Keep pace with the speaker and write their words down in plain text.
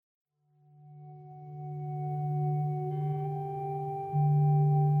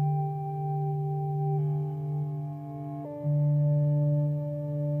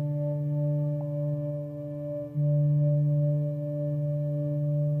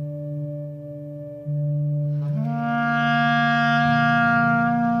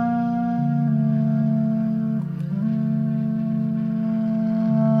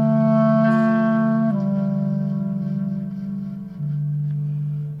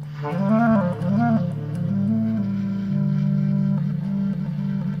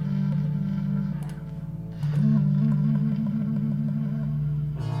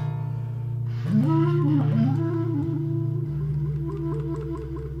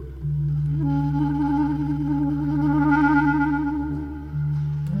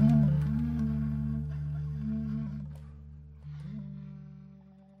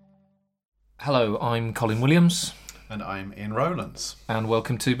I'm Colin Williams. And I'm Ian Rowlands. And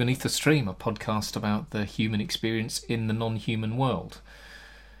welcome to Beneath the Stream, a podcast about the human experience in the non-human world.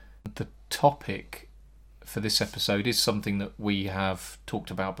 The topic for this episode is something that we have talked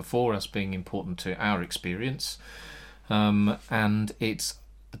about before as being important to our experience. And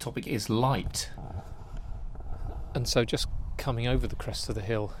the topic is light. And so just coming over the crest of the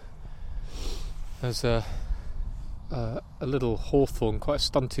hill, there's a little hawthorn, quite a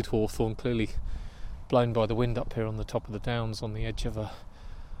stunted hawthorn, clearly blown by the wind up here on the top of the downs on the edge of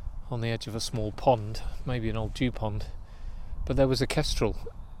a small pond, maybe an old dew pond. But there was a kestrel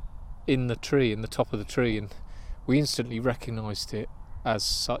in the tree, in the top of the tree, and we instantly recognised it as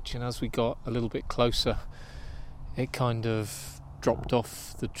such. And as we got a little bit closer, it kind of dropped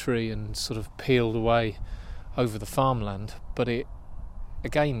off the tree and sort of peeled away over the farmland. But it,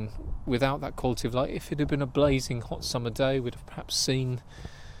 again, without that quality of light, if it had been a blazing hot summer day, we'd have perhaps seen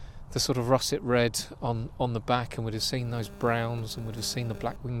the sort of russet red on the back, and we'd have seen those browns, and we'd have seen the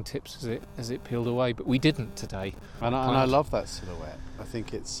black wingtips as it peeled away. But we didn't today. And I love that silhouette. I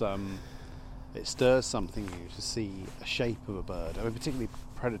think it stirs something in you to see a shape of a bird. I mean, particularly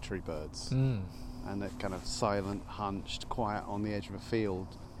predatory birds. And they're kind of silent, hunched, quiet on the edge of a field.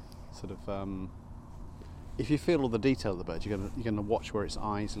 Sort of, if you feel all the detail of the bird, you're going to watch where its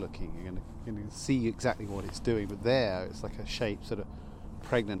eyes looking. You're going to see exactly what it's doing. But there, it's like a shape sort of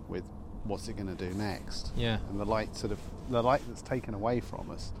pregnant with what's it going to do next. Yeah. And the light that's taken away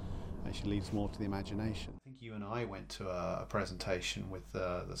from us actually leaves more to the imagination. I think you and I went to a presentation with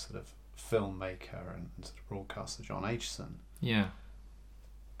the sort of filmmaker and sort of broadcaster John Aitchison. Yeah.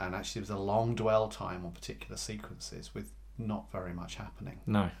 And actually, there was a long dwell time on particular sequences with not very much happening.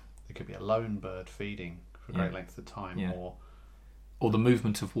 No. There could be a lone bird feeding for a great length of time, or the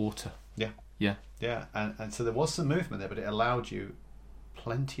movement of water. Yeah. And so there was some movement there, but it allowed you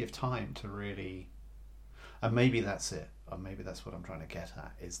plenty of time to really, and maybe that's it, or maybe that's what I'm trying to get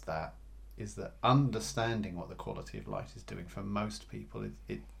at, is that understanding what the quality of light is doing for most people,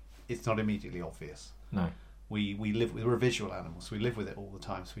 it's not immediately obvious. No. We're visual animals. We live with it all the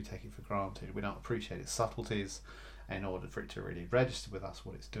time, so we take it for granted. We don't appreciate its subtleties. In order for it to really register with us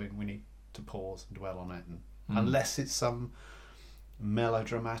what it's doing, we need to pause and dwell on it. And unless it's some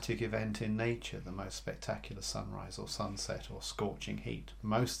melodramatic event in nature, the most spectacular sunrise or sunset or scorching heat,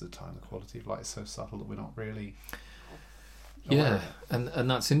 most of the time the quality of light is so subtle that we're not really aware of it. And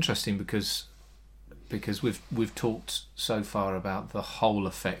that's interesting because we've talked so far about the whole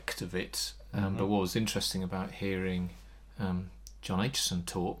effect of it. But what was interesting about hearing John Aitchison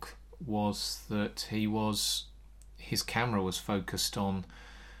talk was that his camera was focused on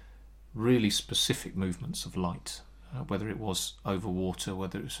really specific movements of light, whether it was over water,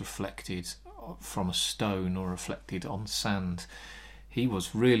 whether it was reflected from a stone or reflected on sand. He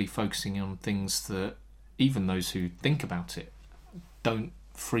was really focusing on things that even those who think about it don't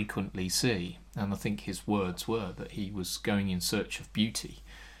frequently see. And I think his words were that he was going in search of beauty.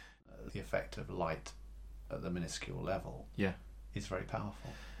 The effect of light at the minuscule level is very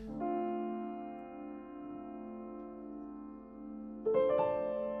powerful.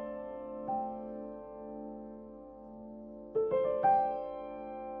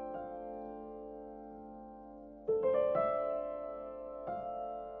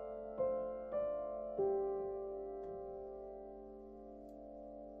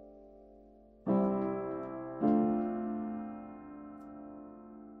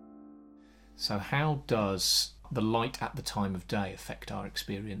 So how does the light at the time of day affect our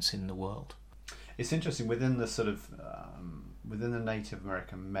experience in the world? It's interesting, within the sort of within the Native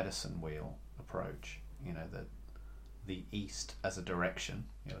American medicine wheel approach, the east as a direction,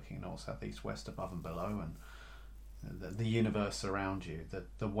 you're looking north, south, east, west, above and below, and the universe around you,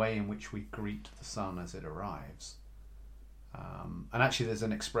 the way in which we greet the sun as it arrives, and actually there's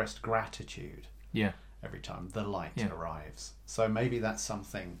an expressed gratitude every time the light arrives. So maybe that's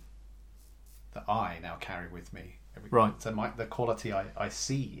something that I now carry with me. Right. So the quality I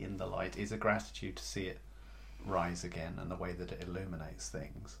see in the light is a gratitude to see it rise again and the way that it illuminates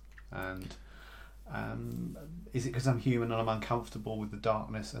things. And is it because I'm human and I'm uncomfortable with the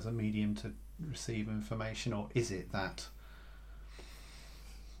darkness as a medium to receive information, or is it that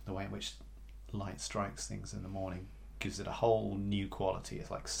the way in which light strikes things in the morning gives it a whole new quality?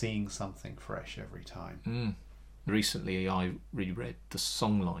 It's like seeing something fresh every time. Recently I reread The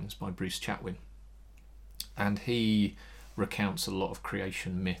Songlines by Bruce Chatwin, and he recounts a lot of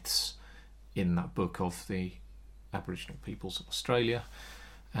creation myths in that book of the Aboriginal peoples of Australia,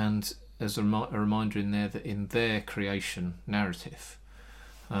 and there's a reminder in there that in their creation narrative,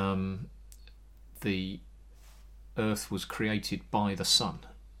 the earth was created by the sun,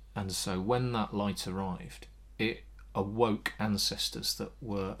 And so when that light arrived, it awoke ancestors that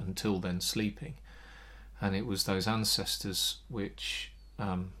were until then sleeping. And it was those ancestors which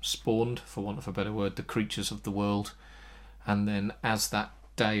spawned, for want of a better word, the creatures of the world. And then as that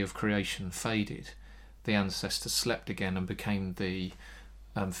day of creation faded, the ancestors slept again and became the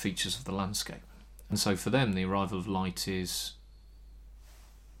features of the landscape. And so for them, the arrival of light is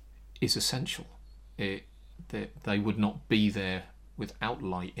essential. They would not be there without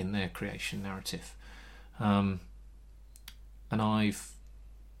light in their creation narrative. And I've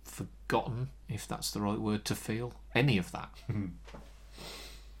forgotten, if that's the right word, to feel any of that. And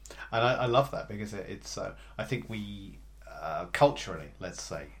I love that, because it's I think we culturally, let's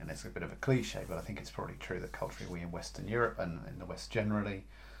say, and it's a bit of a cliche, but I think it's probably true that culturally we in Western Europe and in the West generally,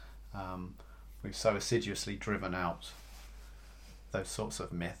 we've so assiduously driven out those sorts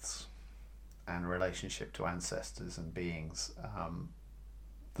of myths and relationship to ancestors and beings,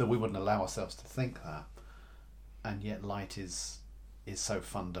 that we wouldn't allow ourselves to think that. And yet light is so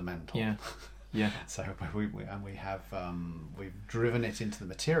fundamental. Yeah. So we've driven it into the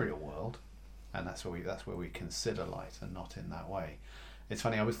material world, and that's where we consider light, and not in that way. It's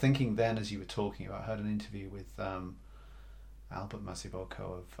funny, I was thinking then as you were talking about, I heard an interview with Albert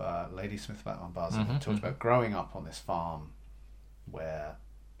Masiboko of Ladysmith Van Bazen, who talked about growing up on this farm where,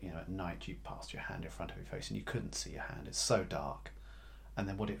 at night you passed your hand in front of your face and you couldn't see your hand. It's so dark. And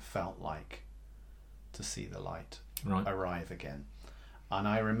then what it felt like to see the light arrive again. And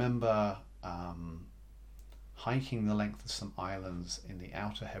I remember hiking the length of some islands in the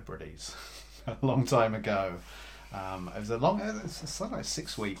Outer Hebrides a long time ago. It's something like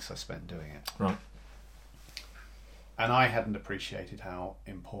 6 weeks I spent doing it. Right. And I hadn't appreciated how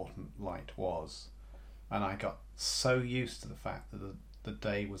important light was. And I got so used to the fact that the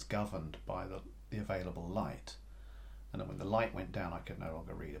day was governed by the available light. And then when the light went down, I could no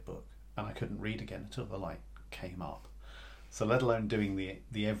longer read a book. And I couldn't read again until the light came up. So let alone doing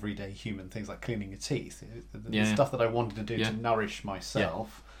the everyday human things like cleaning your teeth. The stuff that I wanted to do to nourish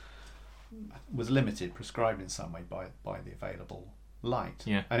myself was limited, prescribed in some way by the available light.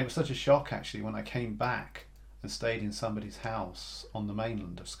 Yeah. And it was such a shock, actually, when I came back and stayed in somebody's house on the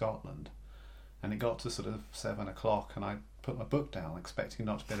mainland of Scotland. And it got to sort of 7 o'clock and I put my book down expecting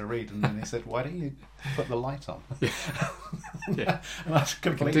not to be able to read, and then they said, why don't you put the light on? Yeah. And I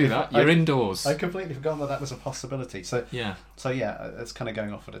completely do that. You're indoors. I completely forgot that was a possibility. So it's kind of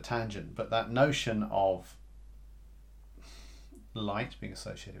going off at a tangent, but that notion of light being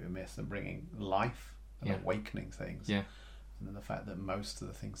associated with myth and bringing life and awakening things, and then the fact that most of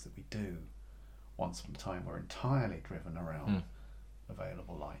the things that we do once upon a time were entirely driven around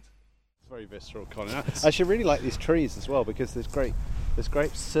available light. Very visceral, Colin. I actually really like these trees as well, because there's great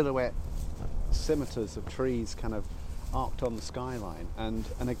silhouette scimitars of trees kind of arced on the skyline, and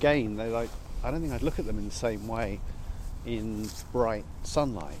again they're like, I don't think I'd look at them in the same way in bright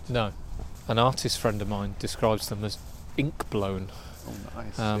sunlight. No, an artist friend of mine describes them as ink blown. Oh,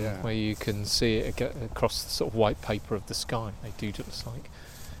 nice. Where you can see it across the sort of white paper of the sky. They do just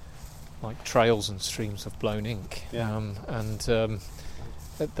like trails and streams of blown ink.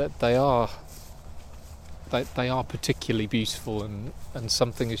 That they are particularly beautiful and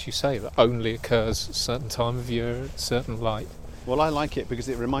something, as you say, that only occurs at a certain time of year, at certain light. Well, I like it because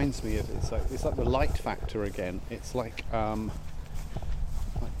it reminds me of it's like the light factor again. It's like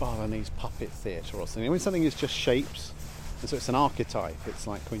Balinese puppet theatre or something. When something is just shapes, and so it's an archetype. It's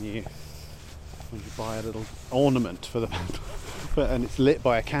like when you buy a little ornament for the and it's lit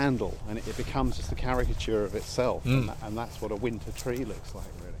by a candle, and it becomes just a caricature of itself, and that's what a winter tree looks like,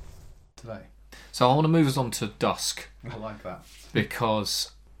 really. Today. So I want to move us on to dusk. I like that.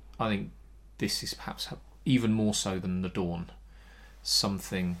 Because I think this is perhaps even more so than the dawn,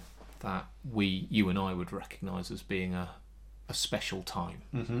 something that you and I would recognise as being a special time.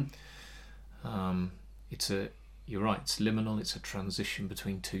 Mm-hmm. You're right, it's liminal, it's a transition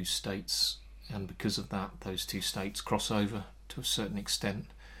between two states, and because of that, those two states cross over to a certain extent.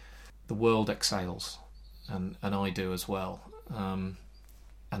 The world exhales, and I do as well. And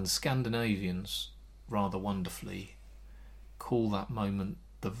the Scandinavians, rather wonderfully, call that moment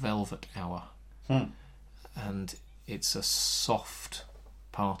the velvet hour. And it's a soft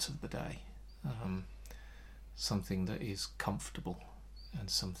part of the day, something that is comfortable and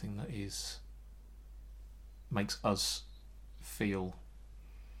something that makes us feel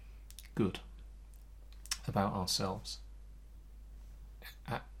good about ourselves.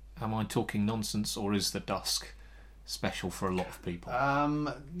 Am I talking nonsense, or is the dusk special for a lot of people?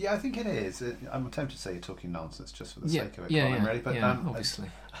 I think it is. I'm tempted to say you're talking nonsense just for the sake of it, really. But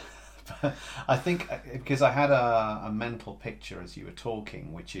obviously. I think because I had a mental picture as you were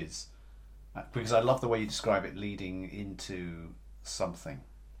talking, which is because I love the way you describe it leading into something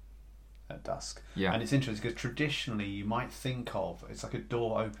at dusk. Yeah. And it's interesting because traditionally you might think of it's like a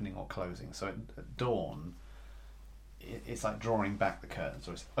door opening or closing. So at dawn, it's like drawing back the curtains,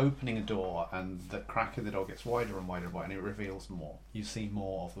 or it's opening a door, and the crack of the door gets wider and wider and wider, and it reveals more. You see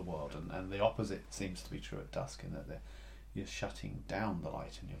more of the world, and the opposite seems to be true at dusk, in that you're shutting down the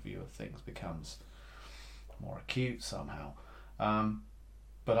light, and your view of things becomes more acute somehow.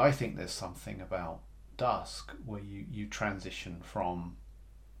 But I think there's something about dusk where you transition from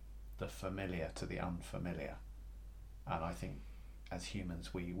the familiar to the unfamiliar, and I think as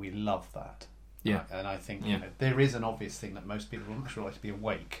humans we love that. Yeah. And I think there is an obvious thing that most people would much like to be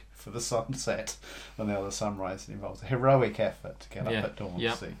awake for the sunset than the other sunrise. It involves a heroic effort to get up at dawn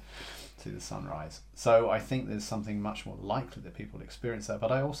to see the sunrise. So I think there's something much more likely that people experience that.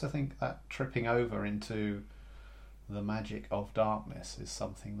 But I also think that tripping over into the magic of darkness is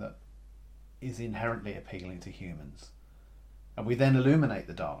something that is inherently appealing to humans. And we then illuminate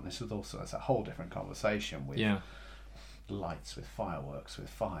the darkness with also, it's a whole different conversation with lights, with fireworks, with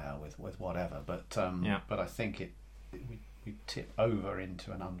fire, with whatever. But I think we tip over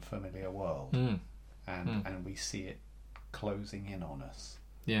into an unfamiliar world, and we see it closing in on us.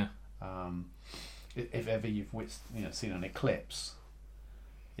 Yeah. If ever you've seen an eclipse,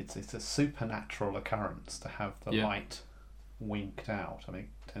 it's a supernatural occurrence to have the light winked out. I mean,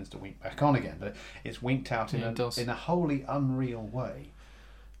 it tends to wink back on again, but it's winked out in a wholly unreal way,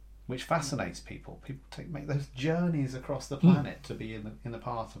 which fascinates people. People make those journeys across the planet to be in the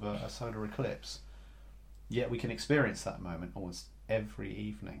path of a solar eclipse. Yet we can experience that moment almost every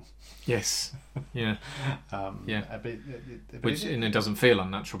evening. Yes. Yeah. Which it doesn't feel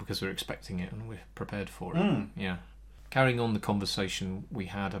unnatural because we're expecting it and we're prepared for it. Yeah. Carrying on the conversation we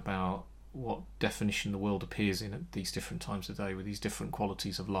had about what definition the world appears in at these different times of day with these different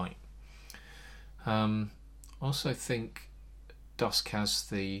qualities of light. I also think dusk has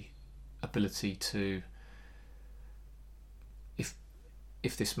the ability to,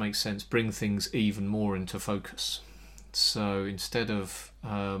 if this makes sense, bring things even more into focus. So instead of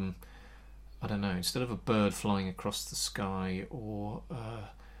instead of a bird flying across the sky or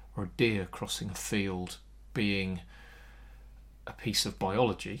a deer crossing a field being a piece of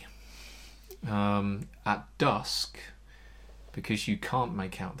biology, at dusk, because you can't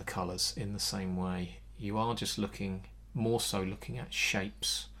make out the colours in the same way, you are just looking at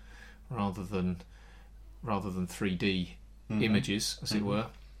shapes rather than 3D images, as it were.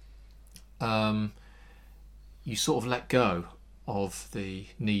 You sort of let go of the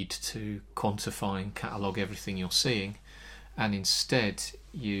need to quantify and catalogue everything you're seeing, and instead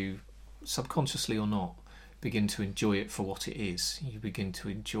you, subconsciously or not, begin to enjoy it for what it is. You begin to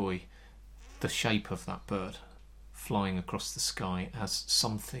enjoy the shape of that bird flying across the sky as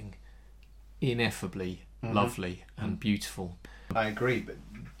something ineffably lovely and beautiful. I agree, but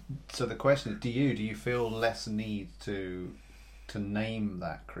so the question is, do you feel less need to name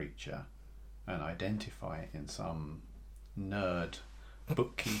that creature and identify it in some nerd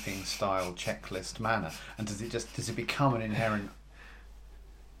bookkeeping style checklist manner, and does it become an inherent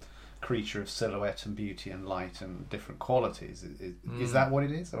creature of silhouette and beauty and light and different qualities? Is that what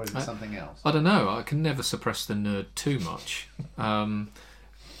it is, or is it something else? I don't know. I can never suppress the nerd too much,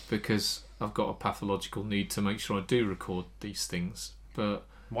 because I've got a pathological need to make sure I do record these things. But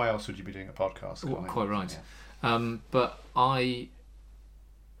why else would you be doing a podcast? Well, quite right. Yeah. But I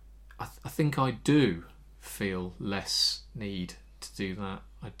think I do feel less need to do that.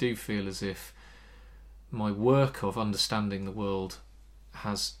 I do feel as if my work of understanding the world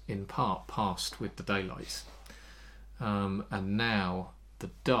has in part passed with the daylight, and now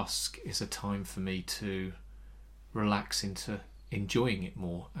the dusk is a time for me to relax into enjoying it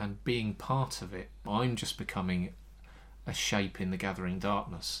more and being part of it. I'm just becoming a shape in the gathering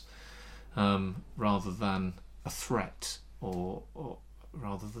darkness, rather than a threat or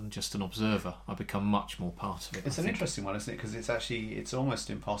rather than just an observer. I become much more part of it. It's an interesting one, isn't it? Because it's almost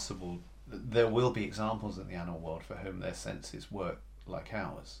impossible. There will be examples in the animal world for whom their senses work like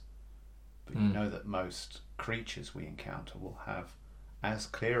ours, but you know that most creatures we encounter will have as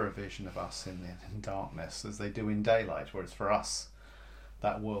clear a vision of us in darkness as they do in daylight, whereas for us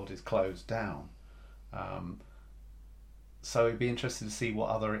that world is closed down. So it'd be interesting to see what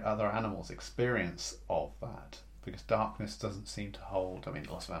other animals experience of that, because darkness doesn't seem to hold. I mean,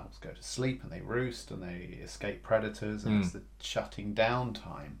 lots of animals go to sleep and they roost and they escape predators, and it's the shutting down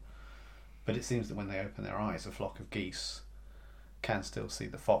time. But it seems that when they open their eyes, a flock of geese can still see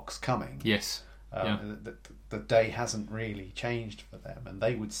the fox coming. Yes. The day hasn't really changed for them, and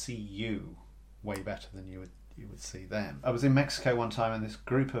they would see you way better than you would see them. I was in Mexico one time, and this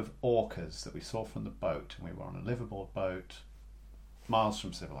group of orcas that we saw from the boat, and we were on a liveaboard boat, miles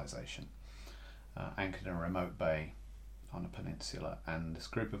from civilization, anchored in a remote bay on a peninsula, and this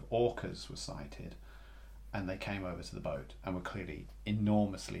group of orcas was sighted, and they came over to the boat and were clearly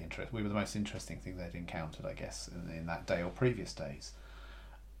enormously interested. We were the most interesting thing they'd encountered, I guess, in that day or previous days.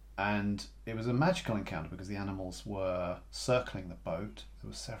 And it was a magical encounter because the animals were circling the boat. There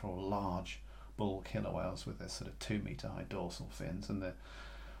were several large bull killer whales with their sort of 2 metre high dorsal fins, and the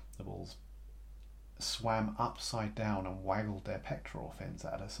bulls swam upside down and waggled their pectoral fins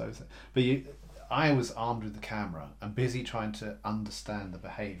at us. I was armed with the camera and busy trying to understand the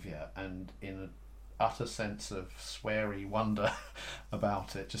behaviour, and in an utter sense of sweary wonder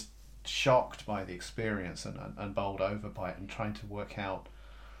about it, just shocked by the experience and bowled over by it, and trying to work out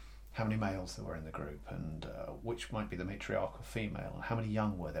how many males there were in the group, and which might be the matriarchal female, and how many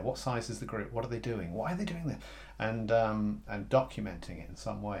young were there, what size is the group, what are they doing, why are they doing this, and documenting it in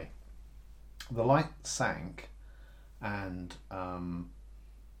some way. The light sank, and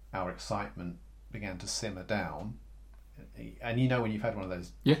our excitement began to simmer down, and when you've had one of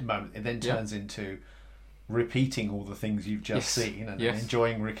those moments, it then turns into repeating all the things you've just seen and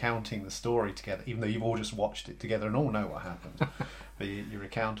enjoying recounting the story together, even though you've all just watched it together and all know what happened. But you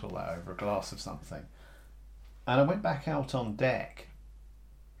recount all that over a glass of something. And I went back out on deck,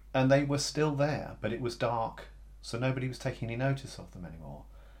 and they were still there, but it was dark, so nobody was taking any notice of them anymore.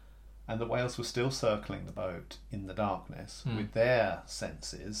 And the whales were still circling the boat in the darkness with their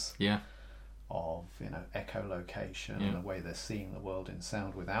senses of echolocation and the way they're seeing the world in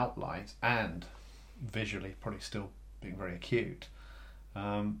sound without light, and visually probably still being very acute.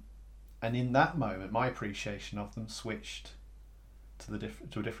 And in that moment, my appreciation of them switched to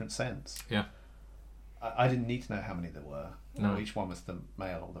a different sense. Yeah, I didn't need to know how many there were, or each one was the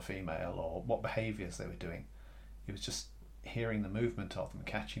male or the female, or what behaviours they were doing. It was just hearing the movement of them,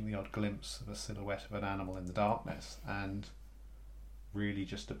 catching the odd glimpse of a silhouette of an animal in the darkness, and really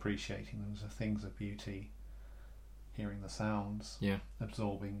just appreciating them as things of beauty, hearing the sounds,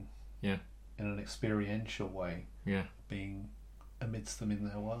 absorbing in an experiential way, being amidst them in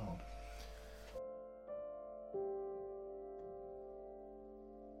their world.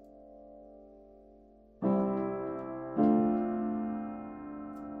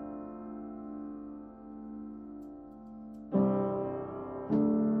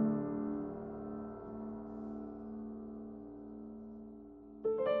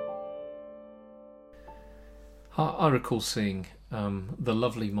 I recall seeing the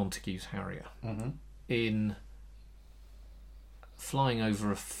lovely Montagu's Harrier in flying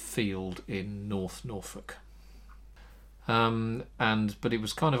over a field in North Norfolk, but it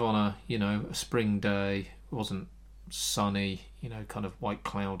was kind of on a spring day. It wasn't sunny, kind of white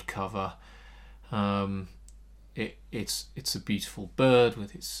cloud cover. It's a beautiful bird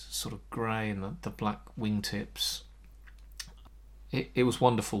with its sort of grey and the black wingtips. It was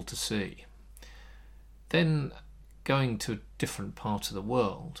wonderful to see. Then going to a different part of the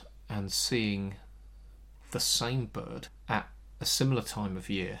world and seeing the same bird at a similar time of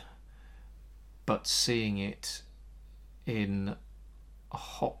year, but seeing it in a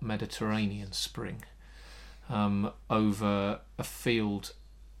hot Mediterranean spring, over a field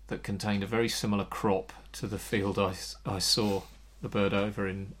that contained a very similar crop to the field I saw the bird over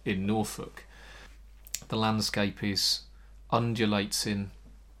in Norfolk. The landscape undulates in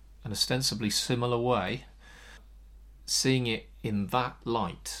an ostensibly similar way. Seeing it in that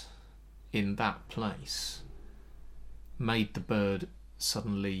light, in that place, made the bird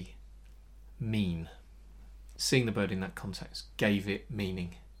suddenly mean. Seeing the bird in that context gave it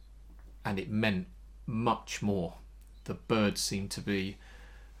meaning, and it meant much more. The bird seemed to be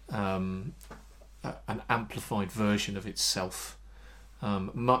an amplified version of itself,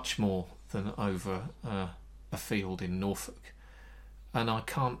 much more than over a field in Norfolk. And I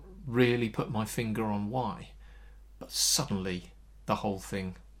can't really put my finger on why, but suddenly the whole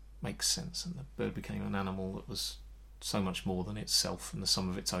thing makes sense, and the bird became an animal that was so much more than itself and the sum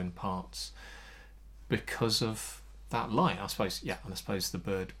of its own parts because of that light. I suppose the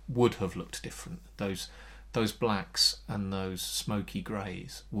bird would have looked different. Those blacks and those smoky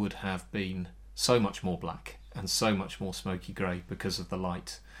greys would have been so much more black and so much more smoky grey because of the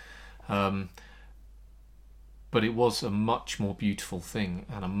light. But it was a much more beautiful thing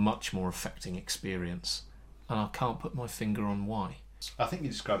and a much more affecting experience, and I can't put my finger on why. I think you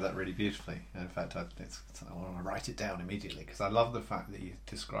described that really beautifully. In fact, I want to write it down immediately because I love the fact that you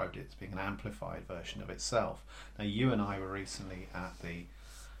described it as being an amplified version of itself. Now, you and I were recently at the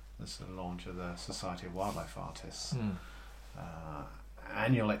There's the launch of the Society of Wildlife Artists Mm.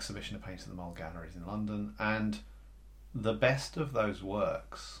 annual exhibition of paint at the Mole Galleries in London, and the best of those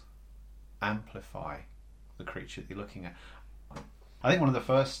works amplify the creature that you're looking at. I think one of the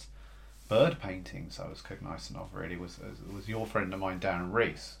first bird paintings I was cognisant of really was your friend of mine, Darren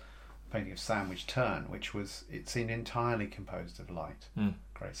Rees, painting of Sandwich Tern, which it seemed entirely composed of light,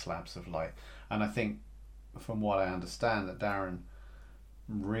 great slabs of light. And I think, from what I understand, that Darren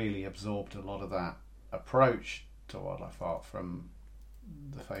really absorbed a lot of that approach to wildlife art from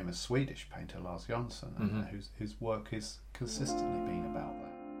the famous Swedish painter Lars Jonsson, whose work has consistently been about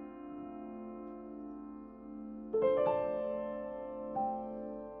that.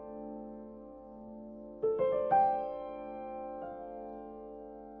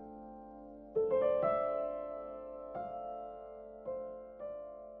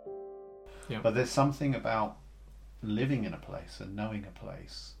 Yeah. But there's something about living in a place and knowing a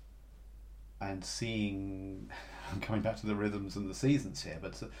place and seeing, I'm coming back to the rhythms and the seasons here,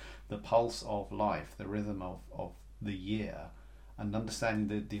 but the pulse of life, the rhythm of the year, and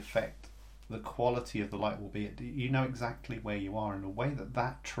understanding the effect, the quality of the light will be. You know exactly where you are in a way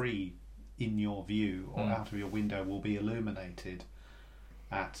that tree in your view or out of your window will be illuminated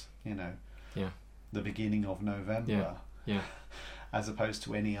at, the beginning of November. Yeah. As opposed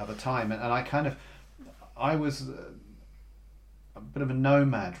to any other time. And I was a bit of a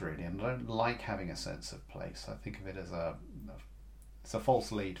nomad really, and I don't like having a sense of place. I think of it as it's a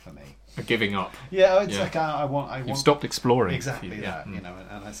false lead for me. A giving up. Yeah, it's like I want. You've stopped exploring. Exactly that, and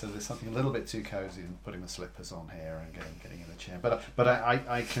I said there's something a little bit too cozy in putting the slippers on here and getting in the chair. But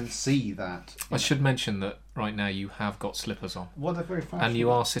I can see that. I should mention that right now you have got slippers on. Well, they're very fashionable. And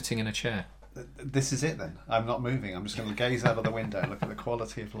you are sitting in a chair. This is it then. I'm not moving. I'm just going to gaze out of the window and look at the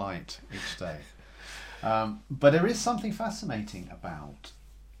quality of light each day. But there is something fascinating about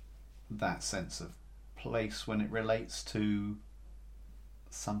that sense of place when it relates to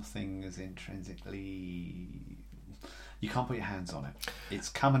something as intrinsically... You can't put your hands on it. It's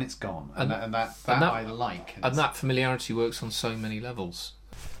come and it's gone. And that I like. And that familiarity works on so many levels.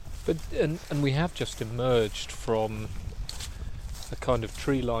 But and we have just emerged from a kind of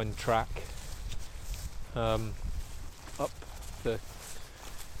tree-lined track up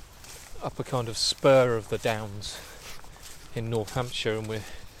a kind of spur of the Downs in North Hampshire, and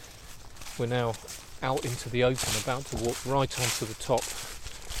we're now out into the open, about to walk right onto the top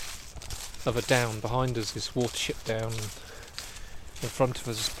of a down. Behind us is Watership Down, and in front of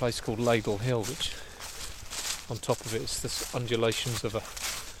us is a place called Ladle Hill, which on top of it is the undulations of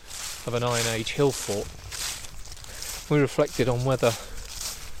an Iron Age hill fort. We reflected on whether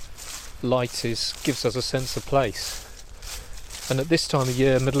light gives us a sense of place. And at this time of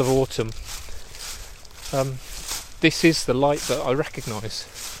year, middle of autumn, this is the light that I recognise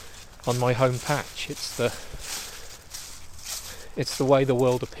on my home patch. It's the way the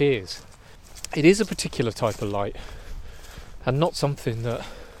world appears. It is a particular type of light, and not something that...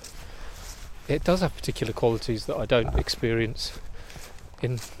 It does have particular qualities that I don't experience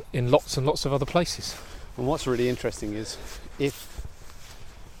in lots and lots of other places. And what's really interesting is, if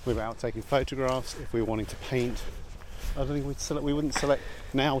we were out taking photographs, if we were wanting to paint, I don't think we wouldn't select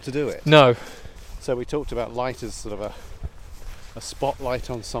now to do it. No. So we talked about light as sort of a spotlight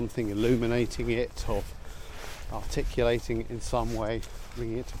on something, illuminating it, or articulating it in some way,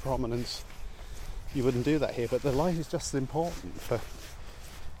 bringing it to prominence. You wouldn't do that here, but the light is just as important for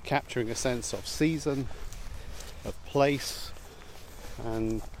capturing a sense of season, of place,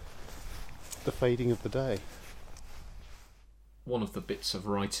 and the fading of the day. One of the bits of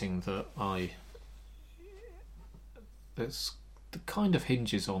writing that that kind of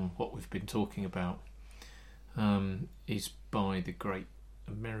hinges on what we've been talking about is by the great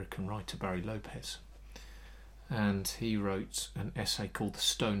American writer Barry Lopez, and he wrote an essay called The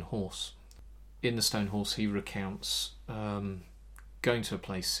Stone Horse. In The Stone Horse he recounts going to a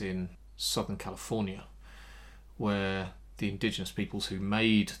place in Southern California where the indigenous peoples who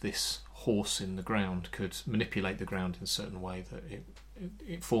made this horse in the ground could manipulate the ground in a certain way that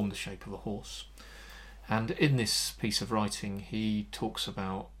it formed the shape of a horse. And in this piece of writing he talks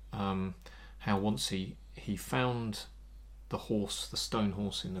about how once he found the horse, the stone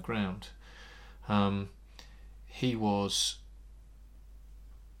horse in the ground, he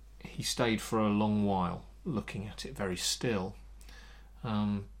stayed for a long while looking at it very still,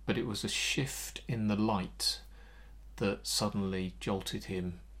 but it was a shift in the light that suddenly jolted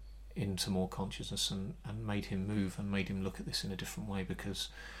him into more consciousness and made him move and made him look at this in a different way, because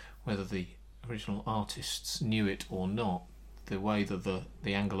whether the original artists knew it or not, the way that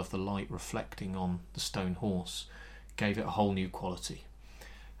the angle of the light reflecting on the stone horse gave it a whole new quality.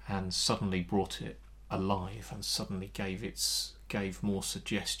 and suddenly brought it alive, and suddenly gave more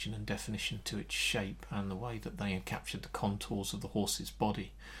suggestion and definition to its shape and the way that they had captured the contours of the horse's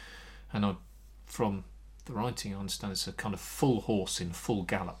body. And from the writing, I understand it's a kind of full horse in full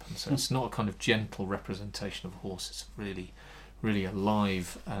gallop, and so it's not a kind of gentle representation of a horse. It's really, really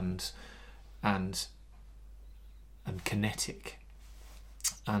alive and kinetic.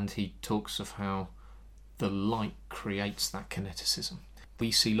 And he talks of how the light creates that kineticism. We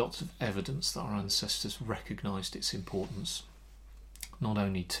see lots of evidence that our ancestors recognised its importance, not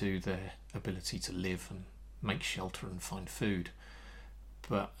only to their ability to live and make shelter and find food,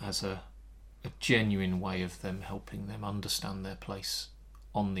 but as a genuine way of them helping them understand their place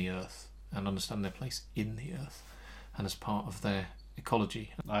on the earth and understand their place in the earth, and as part of their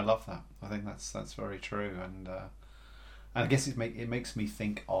ecology. I love that. I think that's very true, and I guess it makes me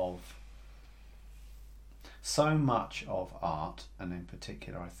think of so much of art, and in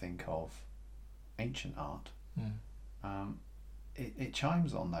particular I think of ancient art. It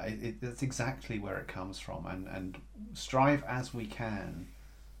chimes on that. That's exactly where it comes from, and strive as we can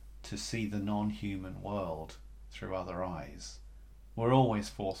to see the non-human world through other eyes. We're always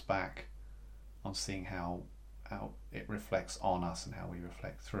forced back on seeing how it reflects on us and how we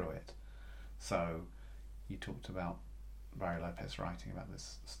reflect through it. So you talked about Barry Lopez writing about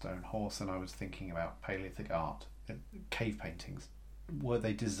this stone horse, and I was thinking about Paleolithic art, cave paintings. Were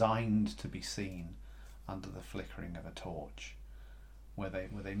they designed to be seen under the flickering of a torch? Were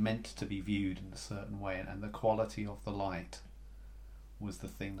they meant to be viewed in a certain way, and the quality of the light was the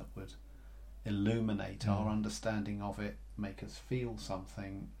thing that would illuminate our understanding of it, make us feel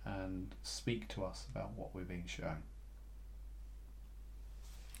something, and speak to us about what we're being shown.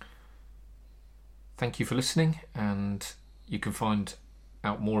 Thank you for listening, and you can find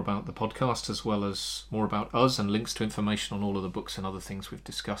out more about the podcast as well as more about us and links to information on all of the books and other things we've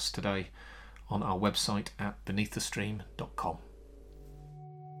discussed today on our website at beneaththestream.com.